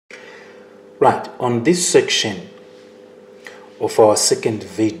Right, on this section of our second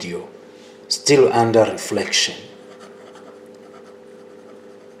video, still under reflection,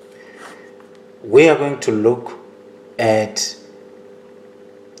 we are going to look at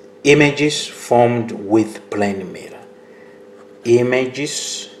images formed with plane mirror.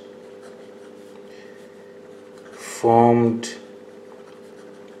 Images formed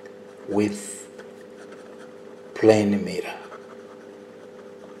with plane mirror.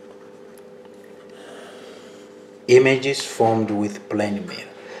 Images formed with plane mirror.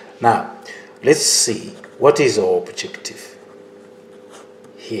 Now, let's see what is our objective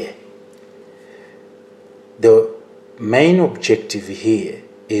here. The main objective here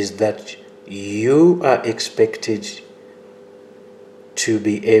is that you are expected to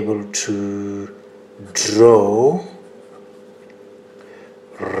be able to draw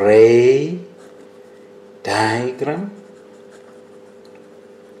ray diagram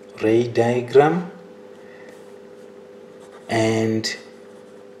and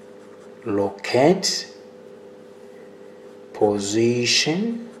locate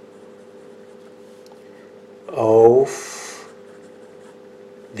position of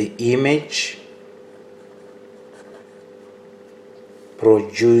the image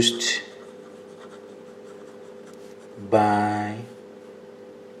produced by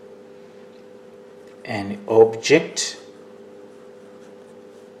an object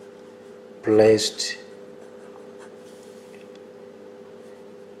placed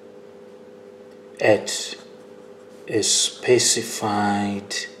at a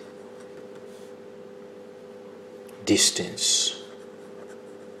specified distance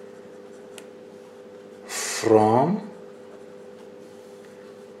from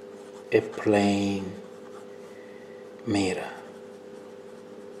a plane mirror.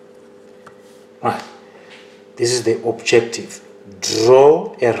 Right, this is the objective.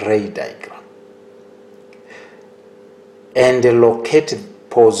 Draw a ray diagram and locate the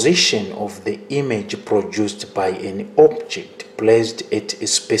position of the image produced by an object placed at a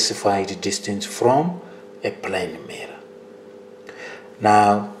specified distance from a plane mirror.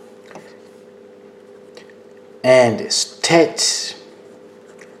 Now, and state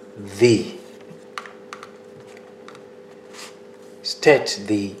the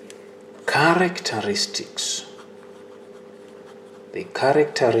characteristics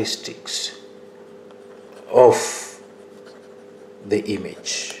of the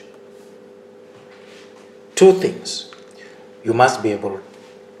image. Two things. You must be able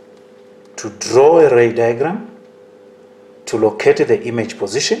to draw a ray diagram to locate the image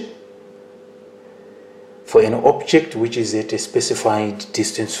position for an object which is at a specified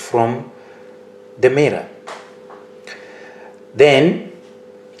distance from the mirror. Then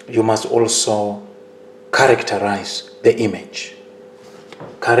you must also characterize the image.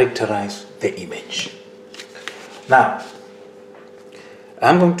 Now,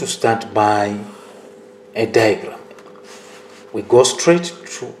 I'm going to start by a diagram. We go straight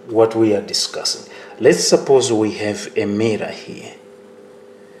to what we are discussing. Let's suppose we have a mirror here.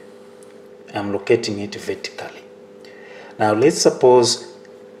 I'm locating it vertically. Now let's suppose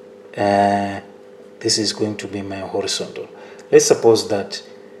this is going to be my horizontal. Let's suppose that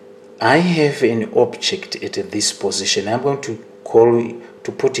I have an object at this position. I'm going to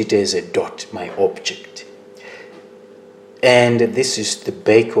put it as a dot, my object. And this is the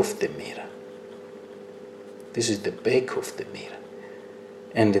back of the mirror.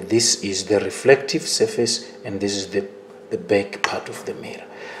 And this is the reflective surface, and this is the back part of the mirror.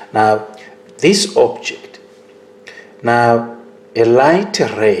 Now, this object, now a light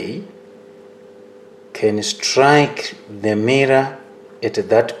ray can strike the mirror at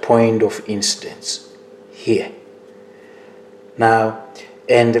that point of incidence here. Now,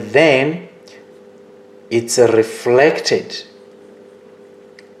 and then it's reflected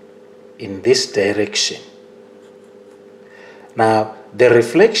in this direction. Now, the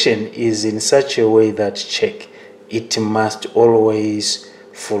reflection is in such a way that it must always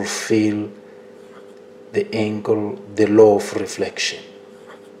fulfill the law of reflection.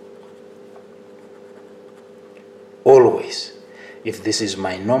 Always. If this is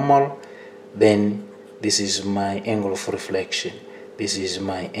my normal, then this is my angle of reflection. This is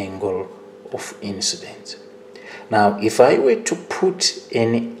my angle of incidence. Now, if I were to put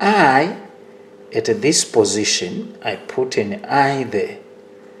an eye at this position, I put an eye there,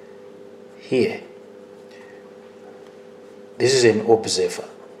 here. This is an observer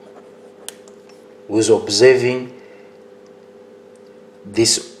who is observing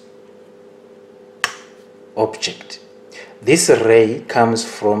this object. This ray comes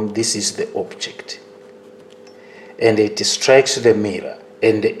from, this is the object, and it strikes the mirror,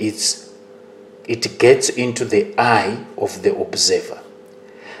 and it's it gets into the eye of the observer.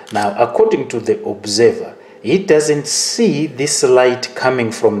 Now, according to the observer, he doesn't see this light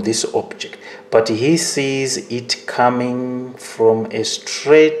coming from this object, but he sees it coming from a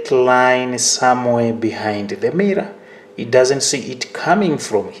straight line somewhere behind the mirror. He doesn't see it coming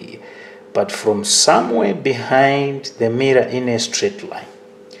from here, but from somewhere behind the mirror in a straight line.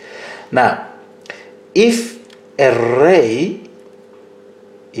 Now, if a ray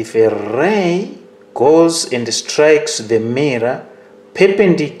goes and strikes the mirror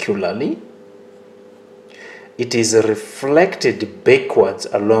perpendicularly, it is reflected backwards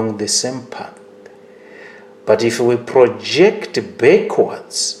along the same path. But if we project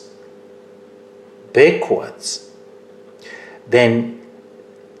backwards, then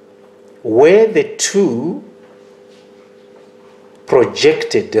where the two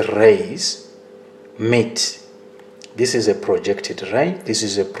projected rays meet, this is a projected ray, this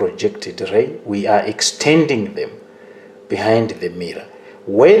is a projected ray, we are extending them behind the mirror.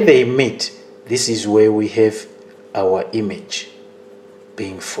 Where they meet, this is where we have our image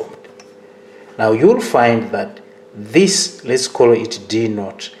being formed. Now you'll find that this, let's call it D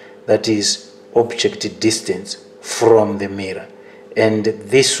naught, that is object distance from the mirror. And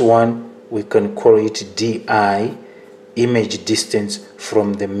this one, we can call it DI, image distance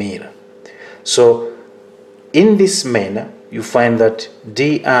from the mirror. So in this manner, you find that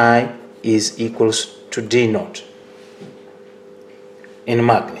DI is equals to D naught in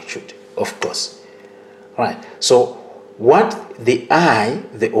magnitude, of course. Right. So what the eye,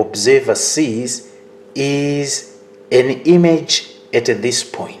 the observer, sees is an image at this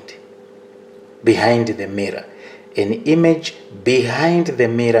point behind the mirror, an image behind the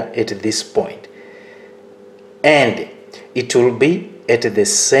mirror at this point, and it will be at the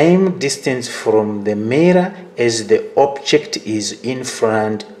same distance from the mirror as the object is in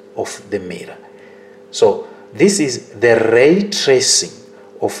front of the mirror. So this is the ray tracing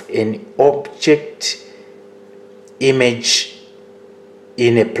of an object image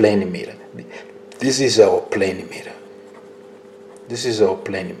in a plane mirror. This is our plane mirror. This is our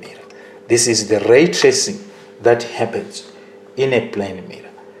plane mirror. This is the ray tracing that happens in a plane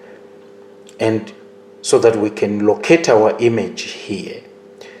mirror. And so that we can locate our image here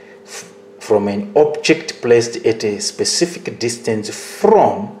from an object placed at a specific distance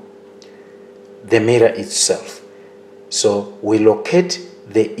from the mirror itself. So we locate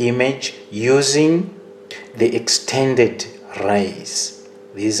the image using the extended rays.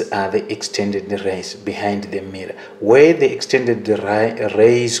 These are the extended rays behind the mirror. Where the extended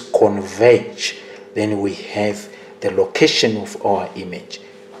rays converge, then we have the location of our image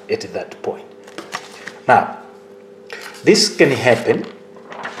at that point. Now, this can happen.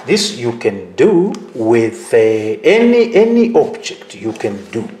 This you can do with any object. You can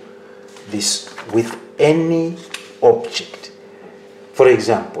do this with any object. For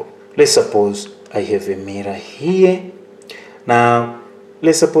example, let's suppose I have a mirror here. Now,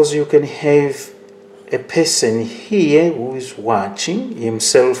 let's suppose you can have a person here who is watching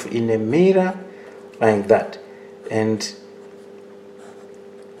himself in a mirror like that. And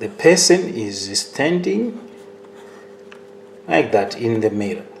the person is standing like that in the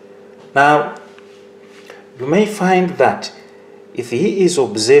mirror. Now, you may find that if he is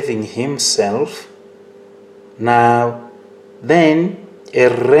observing himself, now then a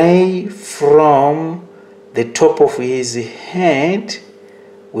ray from the top of his head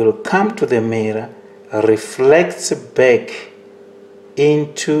will come to the mirror, reflects back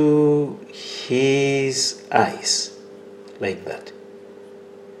into his eyes, like that.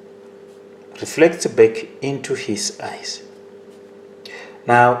 Reflects back into his eyes.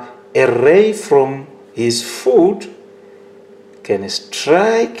 Now, a ray from his foot can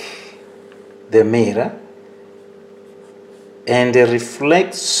strike the mirror and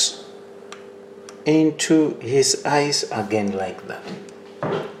reflects into his eyes again like that.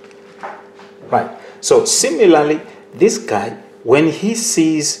 Right. So similarly, this guy, when he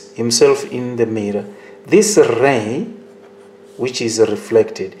sees himself in the mirror, this ray which is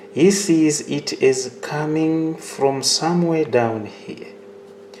reflected, he sees it as coming from somewhere down here.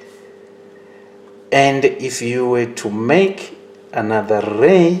 And if you were to make another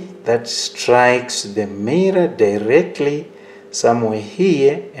ray that strikes the mirror directly somewhere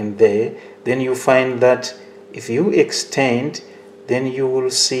here and there, then you find that if you extend, then you will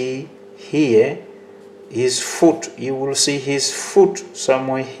see here his foot. You will see his foot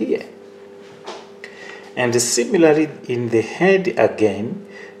somewhere here. And similarly in the head again,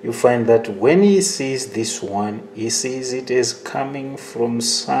 you find that when he sees this one, he sees it as coming from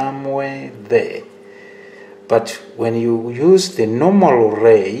somewhere there. But when you use the normal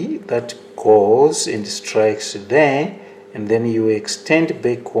ray that goes and strikes there, and then you extend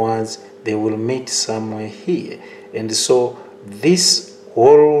backwards, they will meet somewhere here. And so this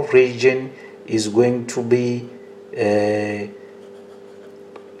whole region is going to be the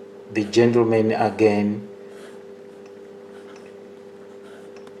gentleman again,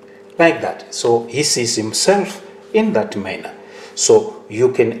 like that. So he sees himself in that manner. So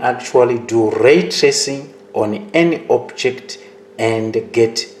you can actually do ray tracing on any object and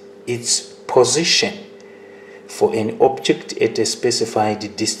get its position for an object at a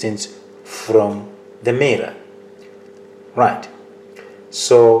specified distance from the mirror. Right.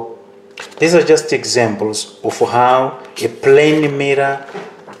 So these are just examples of how a plane mirror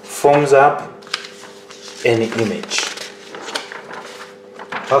forms up an image.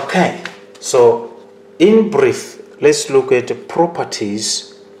 Okay, so in brief, let's look at the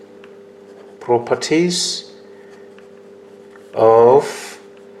properties of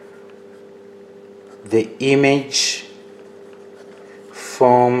the image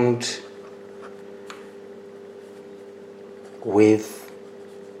formed with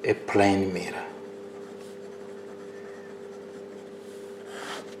a plane mirror.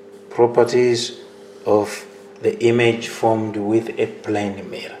 Properties of the image formed with a plane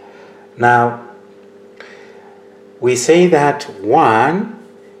mirror. Now, we say that one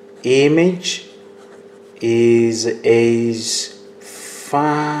image is as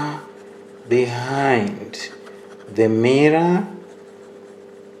far behind the mirror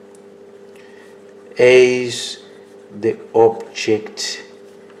as the object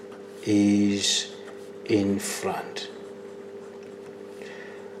is in front.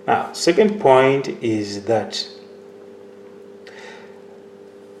 Now, second point is that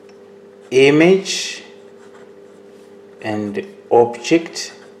image and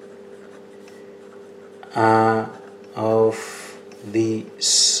object are of the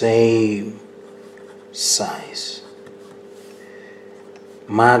same size.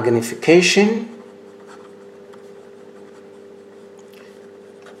 Magnification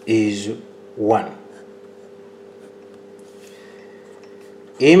is 1.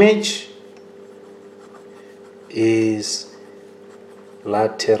 Image is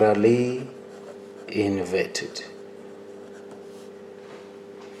laterally inverted.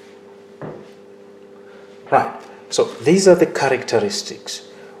 Right, so these are the characteristics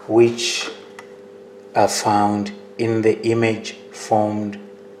which are found in the image formed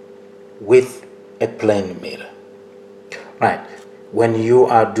with a plane mirror. Right, when you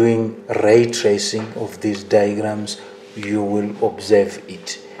are doing ray tracing of these diagrams, you will observe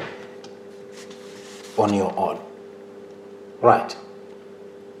it on your own. Right,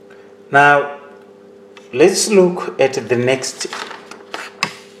 now let's look at the next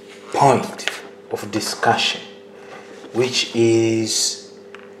point of discussion, which is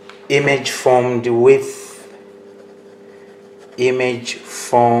image formed with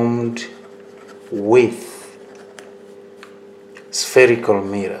spherical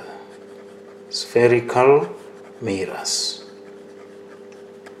mirror. Spherical mirrors.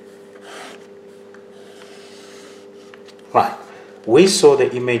 Right, we saw the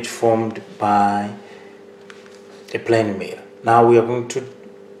image formed by a plane mirror. Now we are going to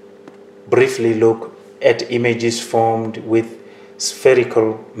briefly look at images formed with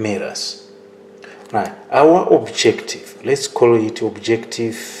spherical mirrors. Right, our objective, let's call it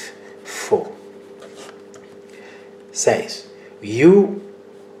objective 4, says you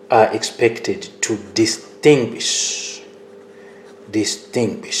are expected to distinguish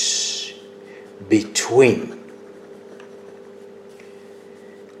between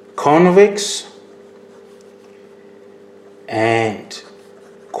convex and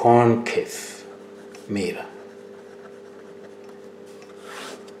concave mirror.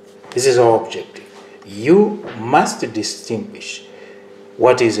 This is our objective. You must distinguish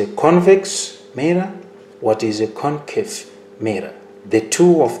what is a convex mirror, what is a concave mirror. The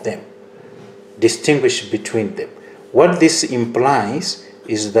two of them, distinguish between them. What this implies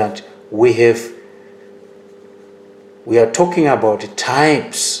is that we are talking about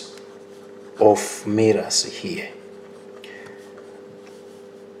types of mirrors here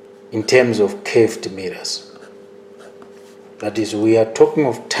in terms of curved mirrors. That is, we are talking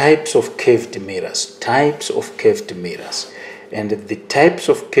of types of curved mirrors, and the types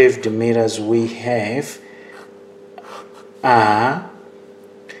of curved mirrors we have are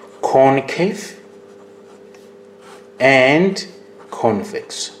concave and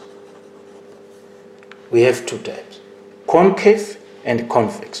convex. We have two types, concave and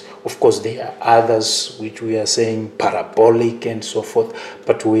convex. Of course, there are others which we are saying parabolic and so forth,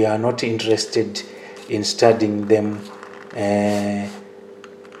 but we are not interested in studying them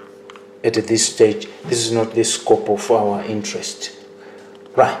at this stage, this is not the scope of our interest.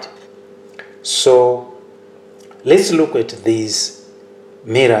 Right. So let's look at these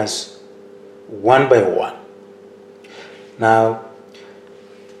mirrors one by one. Now,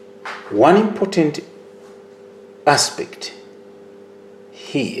 one important aspect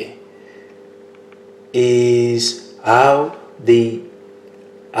here is how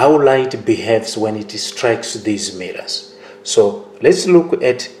light behaves when it strikes these mirrors. So let's look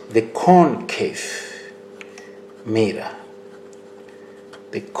at the concave mirror.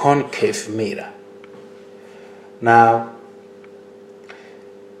 The concave mirror. Now,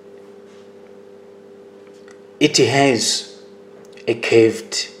 it has a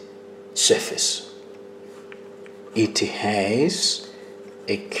caved surface. It has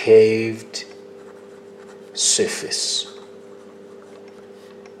a caved surface,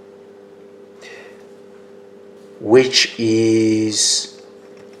 which is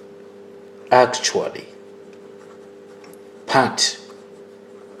actually part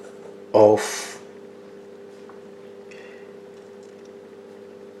of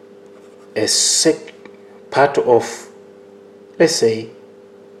part of,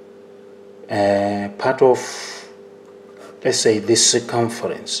 let's say, the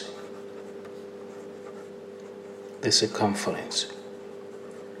circumference. The circumference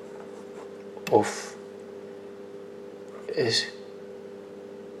of a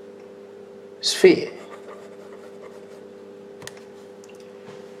sphere.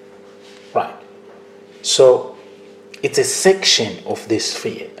 Right. So it's a section of the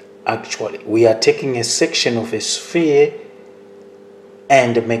sphere. Actually, we are taking a section of a sphere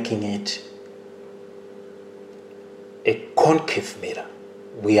and making it a concave mirror.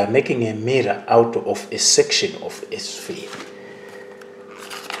 We are making a mirror out of a section of a sphere.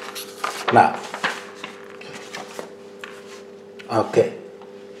 Now, okay.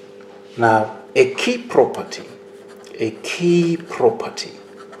 Now, a key property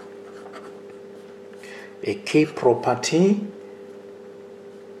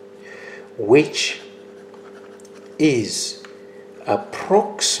which is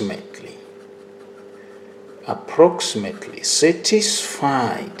approximately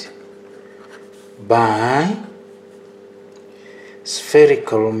satisfied by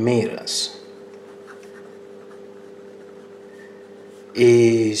spherical mirrors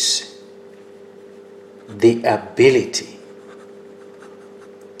is the ability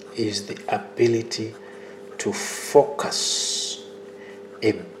to focus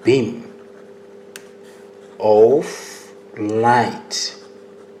a beam of light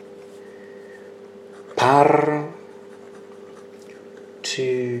parallel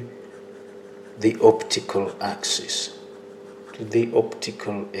to the optical axis.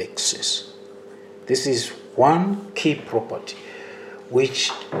 This is one key property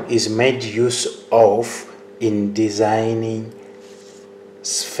which is made use of in designing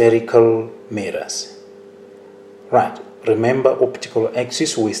spherical mirrors. Right. Remember optical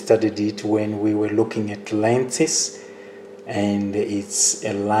axis, we studied it when we were looking at lenses, and it's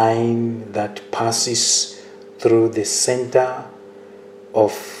a line that passes through the center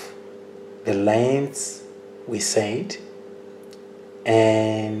of the lens, we said,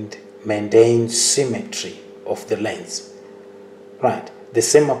 and maintains symmetry of the lens. Right. The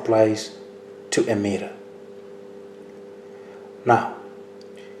same applies to a mirror. Now,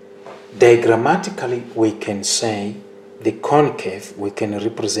 diagrammatically, we can say the concave, we can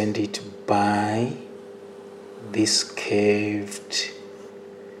represent it by this curved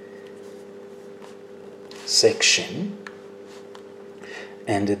section,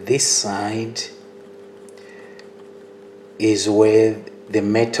 and this side is where the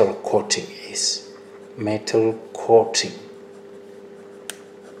metal coating is. Metal coating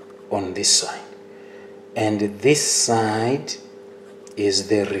on this side, and this side is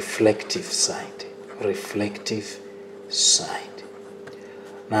the reflective side.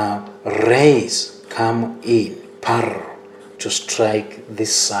 Now, rays come in parallel to strike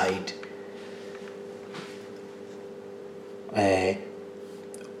this side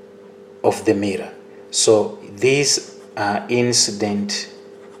of the mirror. So these are incident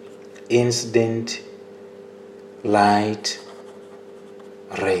light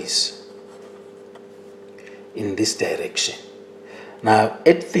rays in this direction. Now,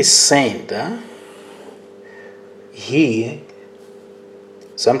 at the center here,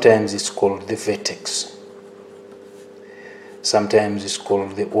 sometimes it's called the vertex, sometimes it's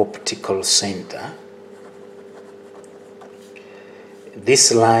called the optical center.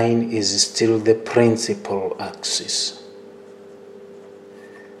 This line is still the principal axis.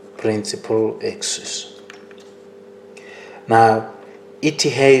 Now, it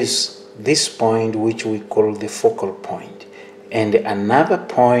has this point which we call the focal point, and another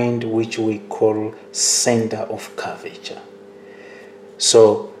point which we call center of curvature.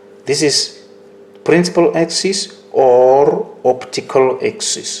 So this is principal axis or optical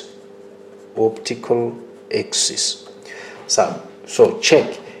axis. Optical axis. So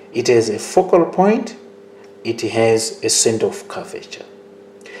check. It has a focal point. It has a center of curvature.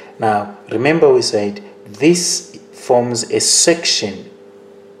 Now remember we said this forms a section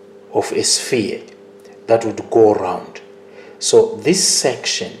of a sphere that would go around. So this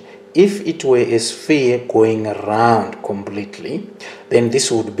section, if it were a sphere going around completely, then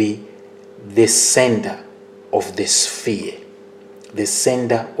this would be the center of the sphere. The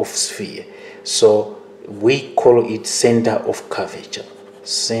center of sphere. So we call it center of curvature.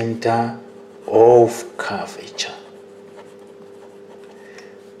 Center of curvature.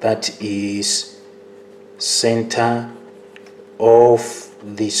 That is center of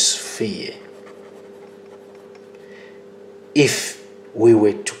the sphere. If we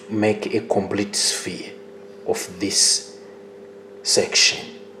were to make a complete sphere of this section,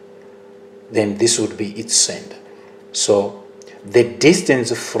 then this would be its center. So the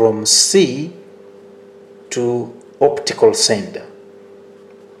distance from C to optical center,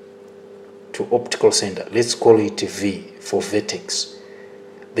 let's call it V for vertex.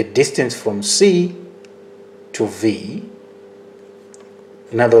 The distance from C to V,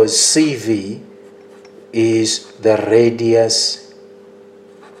 in other words, CV, is the radius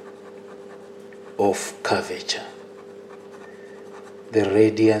of curvature. The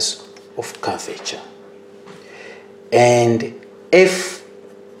radius of curvature. And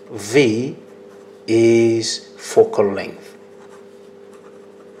FV is focal length.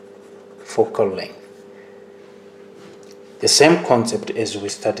 Focal length. The same concept as we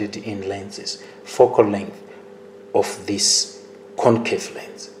studied in lenses. Focal length of this concave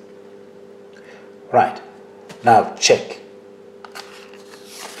lens. Right. Now check.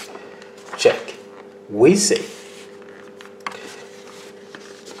 Check. We say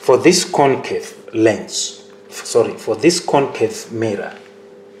for this concave lens, for this concave mirror,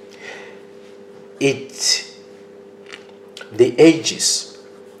 the edges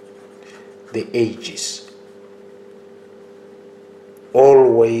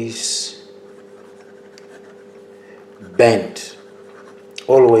always bend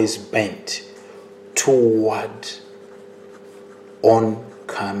toward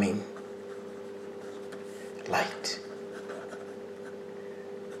oncoming light.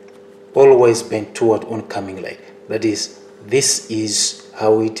 Always bend toward oncoming light. That is, this is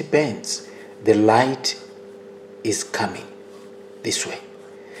how it bends. The light is coming this way,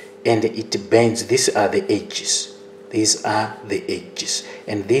 and it bends. These are the edges. These are the edges,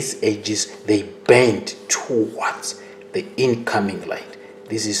 and these edges, they bend towards the incoming light.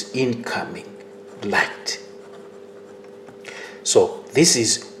 This is incoming light. So this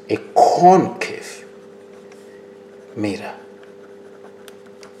is a concave mirror.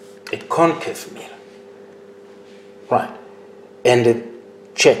 A concave mirror. Right. And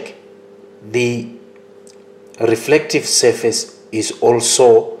check, the reflective surface is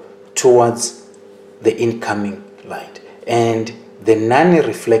also towards the incoming light, and the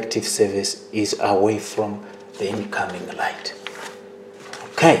non-reflective surface is away from the incoming light.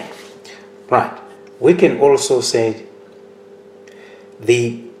 Okay, right. We can also say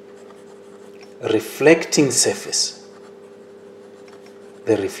the reflecting surface,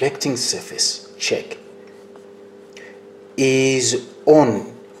 check, is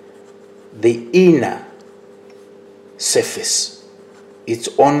on the inner surface. It's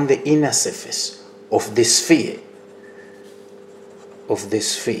on the inner surface of the sphere.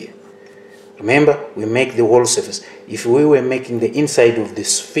 Remember, we make the whole surface. If we were making the inside of the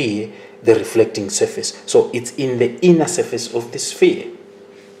sphere, the reflecting surface, so it's in the inner surface of the sphere.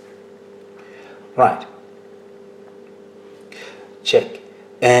 Right. Check.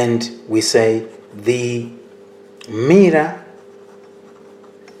 And we say the mirror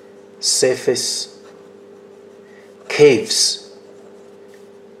surface curves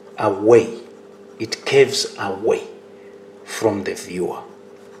away. It curves away from the viewer.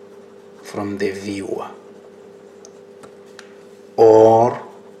 Or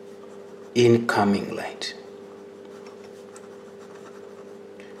incoming light.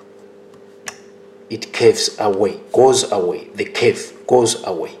 It curves away, goes away. The curve goes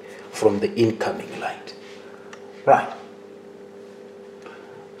away from the incoming light. Right.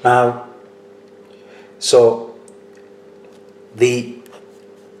 Now, so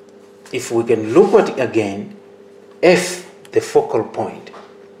if we can look at it again, F, the focal point,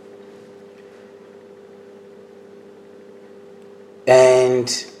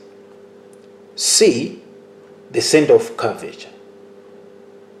 and C, the center of curvature.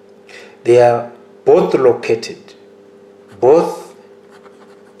 They are both located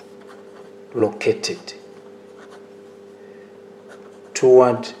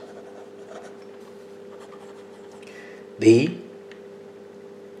toward the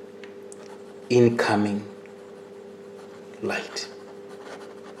incoming light.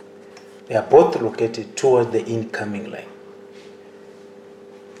 They are both located toward the incoming light.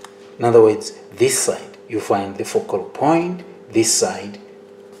 In other words, this side you find the focal point, this side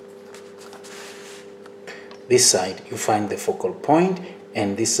you find the focal point,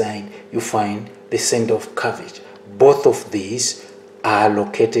 and this side you find the center of curvature. Both of these are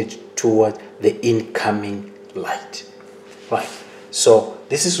located toward the incoming light. Right. So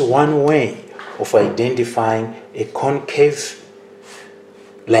this is one way of identifying a concave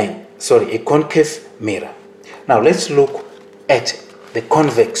a concave mirror. Now let's look at the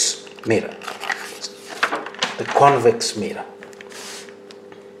convex mirror. The convex mirror.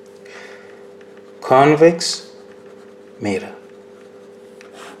 Convex mirror.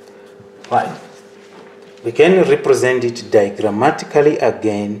 Right. We can represent it diagrammatically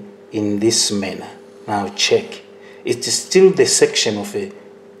again in this manner. Now check. It is still the section of a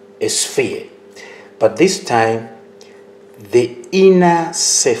sphere, but this time the inner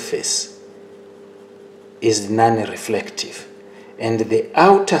surface is non-reflective, and the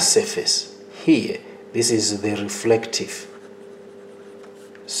outer surface here, this is the reflective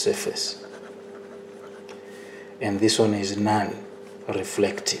surface, and this one is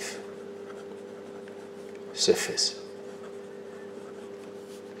non-reflective surface.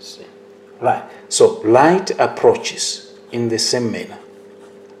 See? Right. So light approaches in the same manner,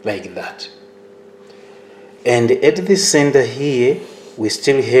 like that. And at the center here, we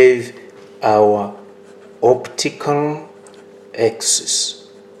still have our optical axis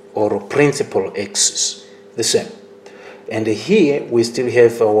or principal axis, the same. And here we still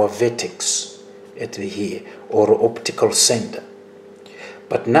have our vertex at here, or optical center.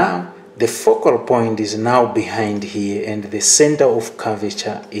 But now the focal point is now behind here, and the center of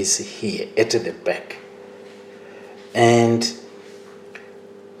curvature is here at the back. And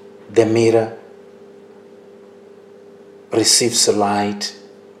the mirror receives light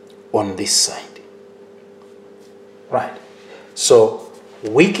on this side. Right. So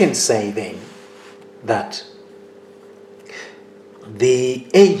we can say then that the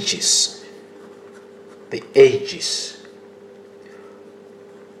edges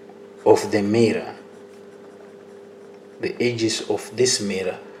of the mirror, the edges of this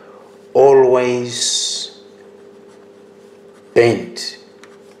mirror always bend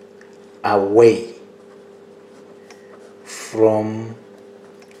away from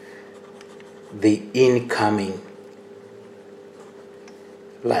the incoming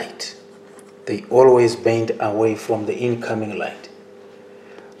light. They always bend away from the incoming light.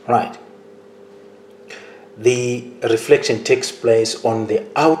 Right. The reflection takes place on the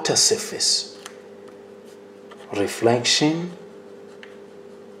outer surface. Reflection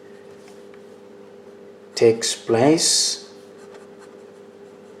takes place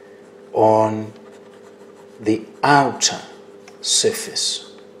on the outer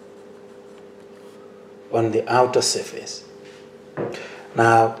surface. On the outer surface.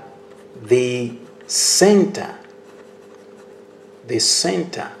 Now, the center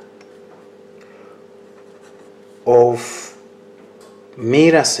of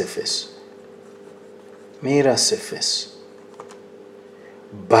mirror surface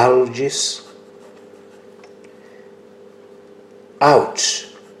bulges out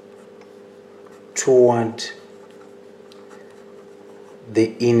toward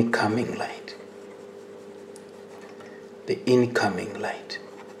the incoming light. The incoming light.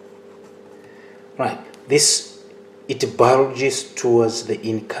 Right. It bulges towards the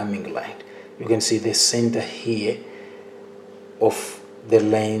incoming light. You can see the center here of the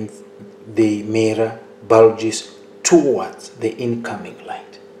lens, the mirror bulges towards the incoming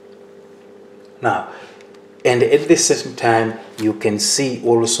light. Now, and at the same time, you can see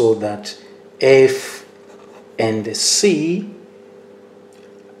also that F and C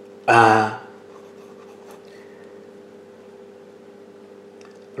are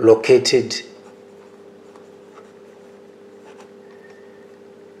located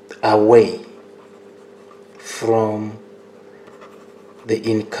away from the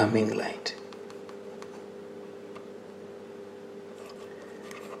incoming light.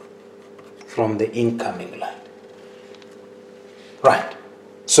 From the incoming light. Right.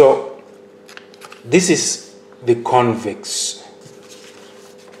 So this is the convex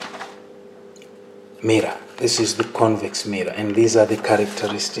mirror. This is the convex mirror, and these are the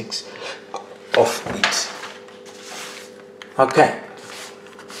characteristics of it. Okay,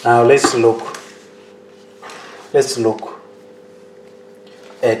 now let's look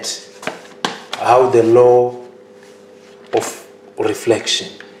at how the law of reflection,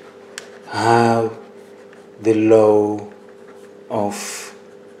 how the law of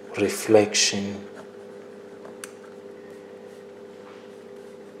reflection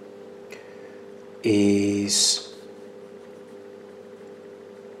is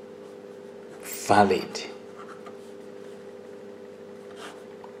valid.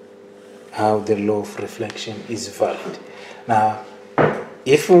 How the law of reflection is valid. Now,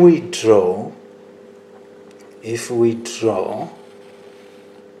 if we draw,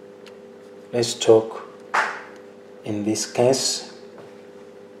 let's talk in this case,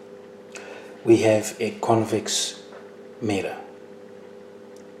 we have a convex mirror.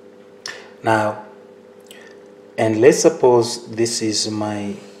 Now, and let's suppose this is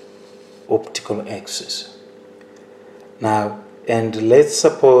my optical axis. Now, and let's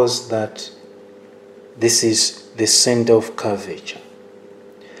suppose that this is the center of curvature.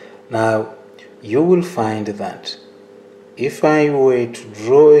 Now, you will find that if I were to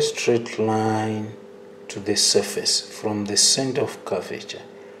draw a straight line to the surface from the center of curvature,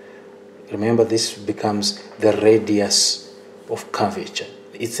 remember this becomes the radius of curvature.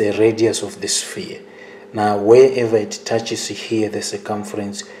 It's a radius of the sphere. Now, wherever it touches here, the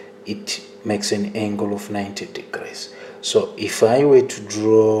circumference, it makes an angle of 90 degrees. So if I were to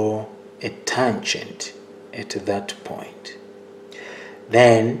draw a tangent at that point,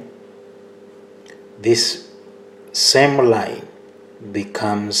 then this same line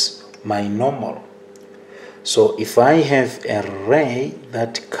becomes my normal. So if I have a ray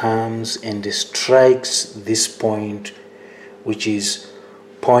that comes and strikes this point, which is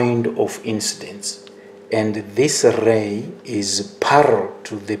point of incidence, and this ray is parallel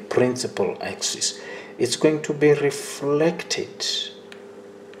to the principal axis, it's going to be reflected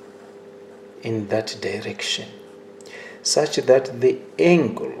in that direction, such that the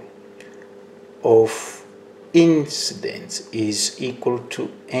angle of incidence is equal to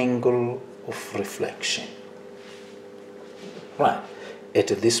angle of reflection. Right, at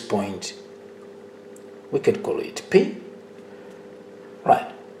this point, we can call it P.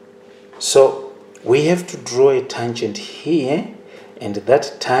 Right, so we have to draw a tangent here, and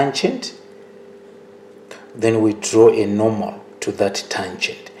that tangent, then we draw a normal to that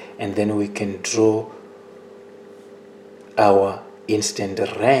tangent, and then we can draw our incident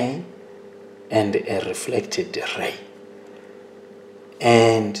ray and a reflected ray.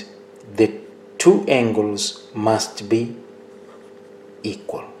 And the two angles must be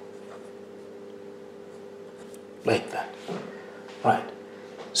equal. Like that. Right.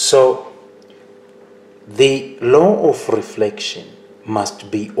 So the law of reflection must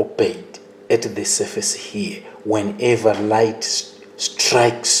be obeyed at the surface here whenever light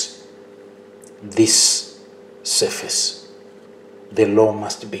strikes this surface. The law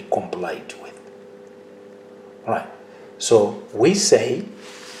must be complied with. Right. So we say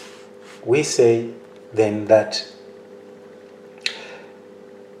then that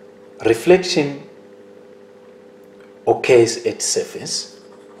reflection occurs at surface.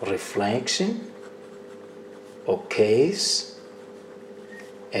 Reflection occurs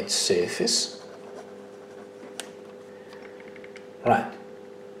at surface. Right.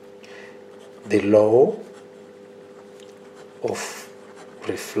 The law of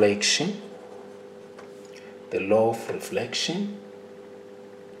reflection,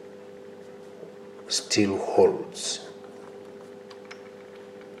 still holds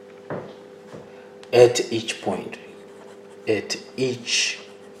at each point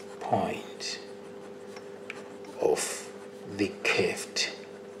of the curved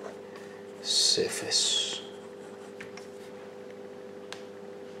surface.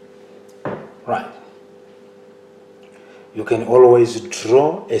 Right. You can always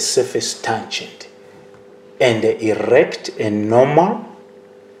draw a surface tangent and erect a normal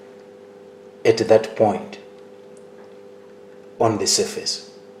at that point on the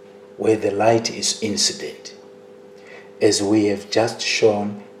surface where the light is incident, as we have just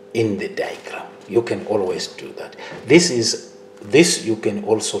shown in the diagram. You can always do that. This you can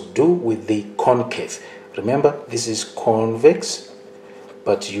also do with the concave. Remember, this is convex,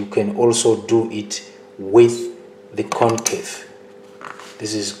 but you can also do it with the concave.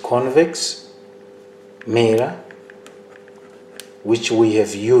 This is convex mirror, which we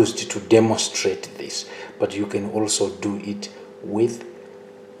have used to demonstrate this, but you can also do it with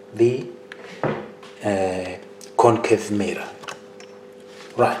the concave mirror.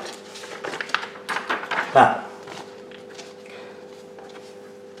 Right. Now,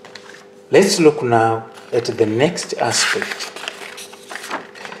 Let's look now at the next aspect,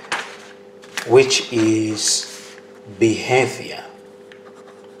 which is behavior.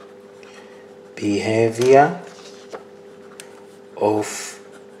 Behavior of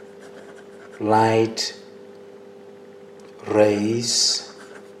light rays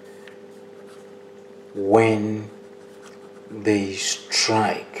when they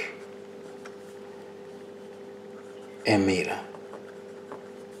strike a mirror.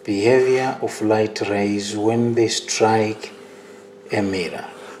 Behavior of light rays when they strike a mirror.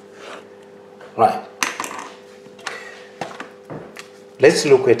 Right. Let's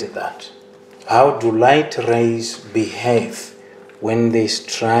look at that. How do light rays behave when they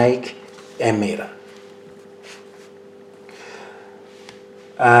strike a mirror?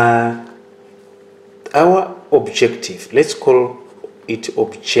 Our objective, let's call it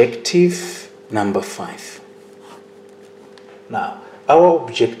objective number 5. Now, our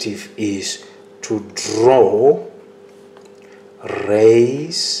objective is to draw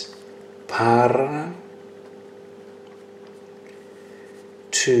rays parallel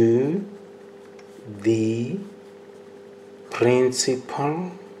to the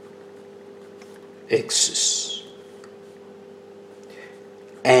principal axis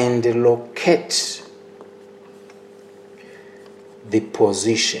and locate the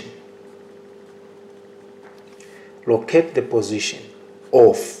position. Locate the position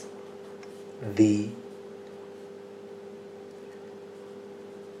of the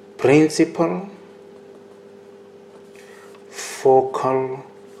principal focal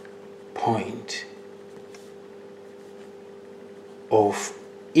point of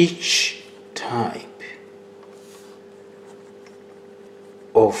each type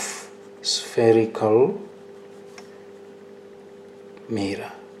of spherical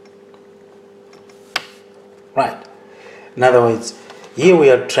mirror. Right. In other words, here we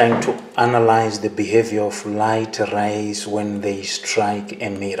are trying to analyze the behavior of light rays when they strike a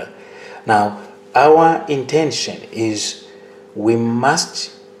mirror. Now, our intention is we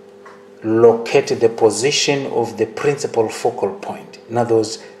must locate the position of the principal focal point. In other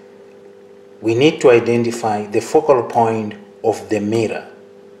words, we need to identify the focal point of the mirror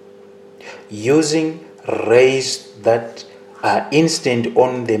using rays that are incident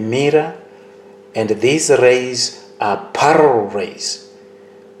on the mirror, and these rays are parallel rays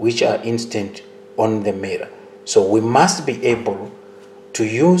which are incident on the mirror. So we must be able to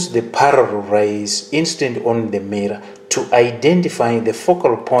use the parallel rays incident on the mirror to identify the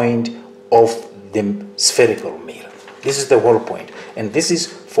focal point of the spherical mirror. This is the whole point, and this is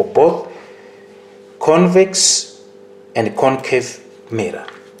for both convex and concave mirror.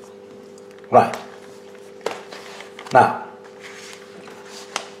 Right. Now,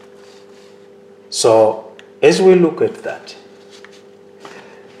 so as we look at that,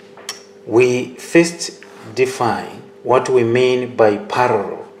 we first define what we mean by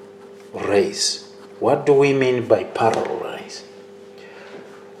parallel rays. What do we mean by parallel rays?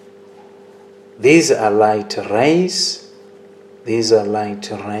 These are light rays. These are light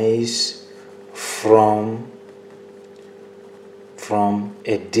rays from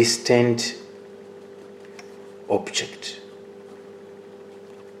a distant object.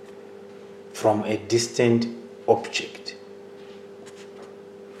 From a distant object.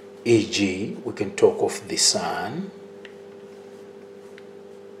 E.g., we can talk of the sun,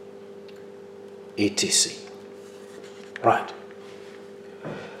 etc. Right.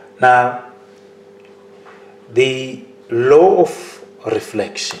 Now, the law of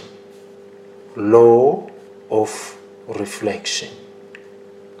reflection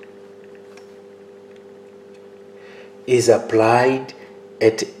is applied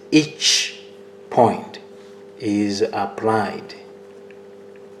at each point,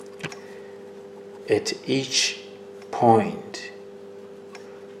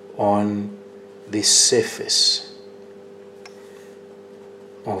 on the surface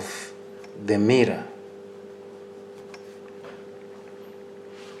of the mirror.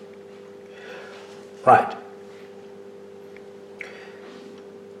 Right.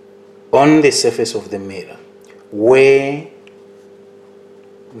 On the surface of the mirror, where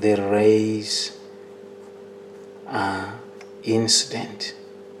the rays are incident,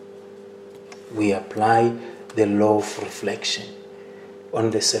 we apply the law of reflection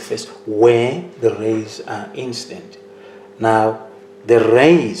on the surface where the rays are incident. Now, the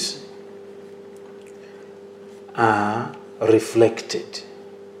rays are reflected.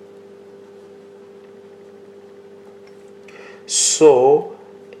 So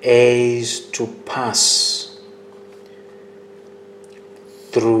as to pass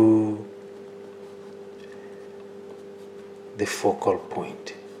through the focal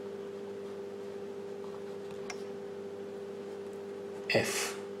point.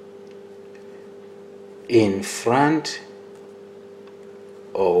 F in front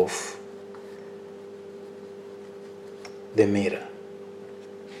of the mirror.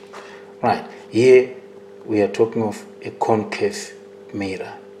 Right, here we are talking of a concave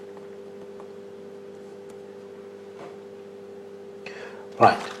mirror.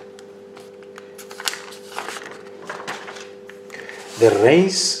 Right. The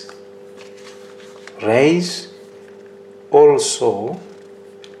rays also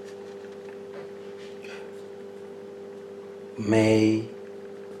may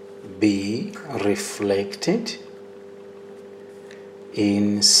be reflected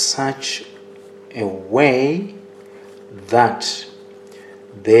in such a way that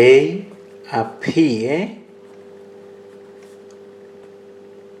they appear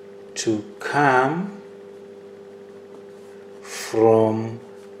to come from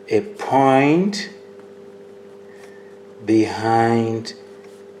a point behind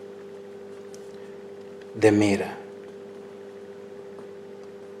the mirror.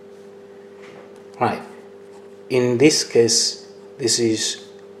 Right. In this case, this is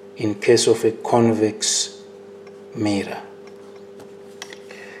in case of a convex mirror.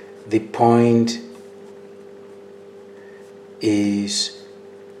 The point is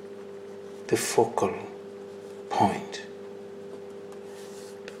the focal point.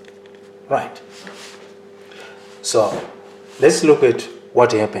 Right. So let's look at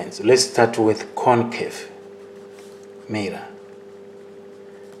what happens. Let's start with concave mirror.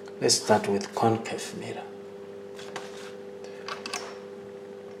 Let's start with concave mirror.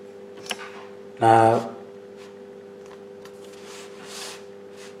 Now,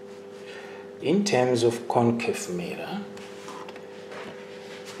 in terms of concave mirror,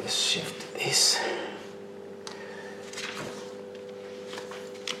 let's shift this.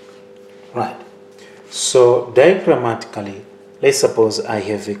 Right. So diagrammatically, let's suppose I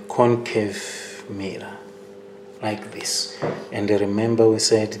have a concave mirror like this. And remember we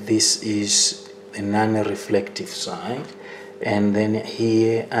said this is the non-reflective side. And then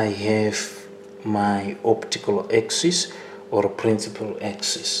here I have my optical axis or principal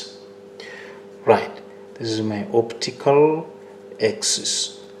axis. Right. This is my optical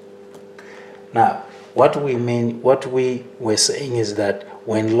axis. Now, what we were saying is that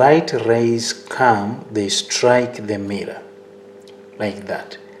when light rays come, they strike the mirror like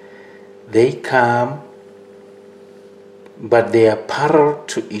that. They come, but they are parallel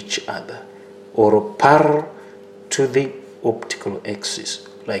to each other or parallel to the optical axis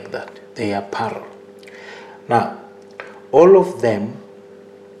like that. They are parallel. Now, all of them,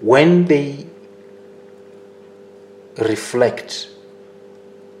 when they reflect,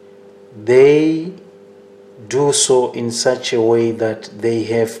 they do so in such a way that they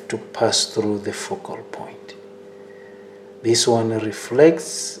have to pass through the focal point. This one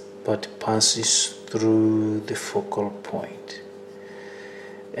reflects but passes through the focal point.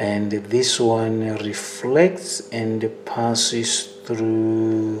 And this one reflects and passes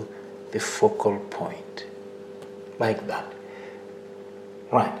through the focal point. Like that.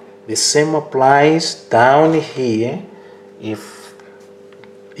 Right. The same applies down here. If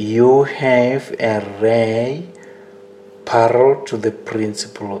you have a ray parallel to the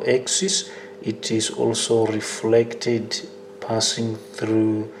principal axis, it is also reflected passing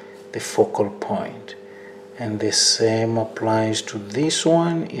through the focal point. And the same applies to this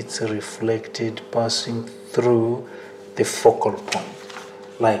one. It's reflected passing through the focal point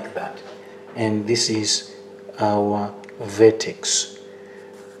like that. And this is our vertex,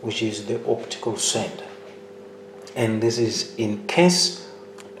 which is the optical center. And this is in case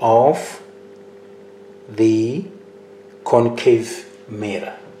of the concave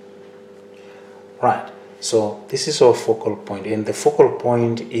mirror. Right. So this is our focal point, and the focal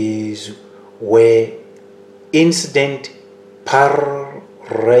point is where incident parallel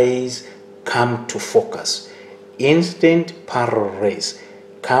rays come to focus. Incident parallel rays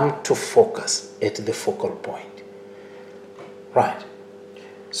come to focus at the focal point. Right.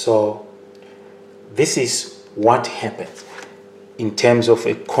 So this is what happens in terms of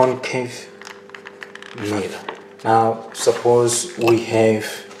a concave mirror. Now suppose we have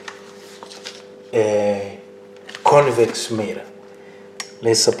a convex mirror.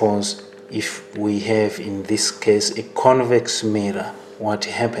 Let's suppose if we have in this case a convex mirror, what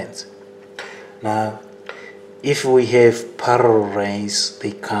happens? Now if we have parallel rays,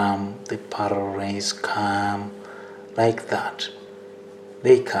 the parallel rays come like that.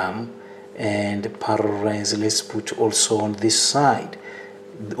 They come, and the parallel rays, let's put also on this side,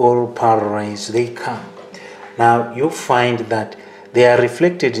 all parallel rays, they come. Now you find that they are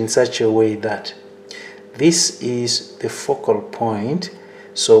reflected in such a way that this is the focal point.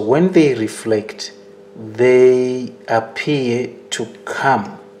 So when they reflect, they appear to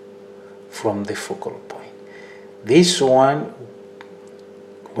come from the focal point. This one,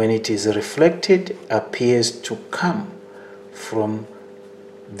 when it is reflected, appears to come from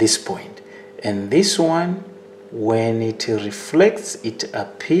this point. And this one, when it reflects, it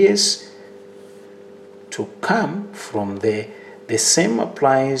appears to come from there. The same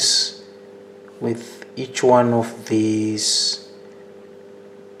applies with each one of these,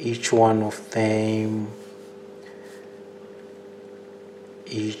 each one of them,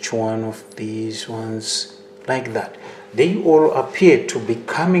 each one of these ones, like that. They all appear to be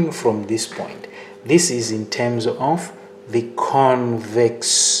coming from this point. This is in terms of the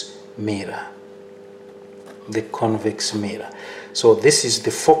convex mirror. The convex mirror. So this is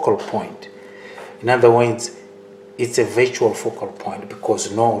the focal point. In other words, it's a virtual focal point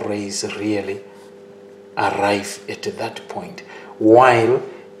because no rays really arrive at that point. While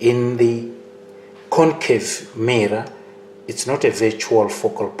in the concave mirror, it's not a virtual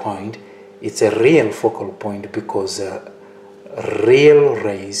focal point, it's a real focal point because real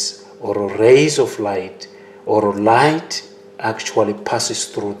rays or rays of light or light actually passes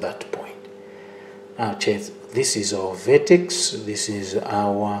through that point. Now check, this is our vertex, this is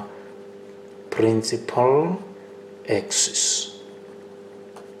our principal axis.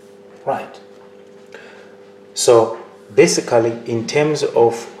 Right. So basically, in terms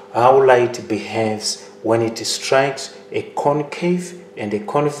of how light behaves when it strikes a concave and a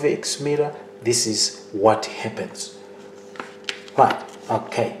convex mirror, this is what happens. Right,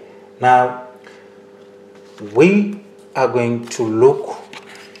 okay. Now, we are going to look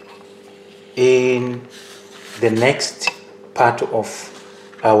in the next part of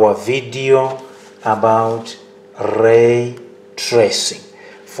our video about ray tracing.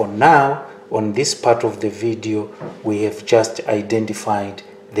 For now, on this part of the video, we have just identified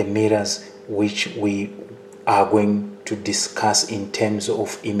the mirrors which we are going to discuss in terms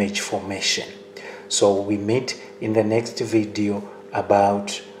of image formation. So we meet in the next video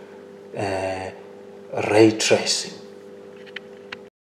about ray tracing.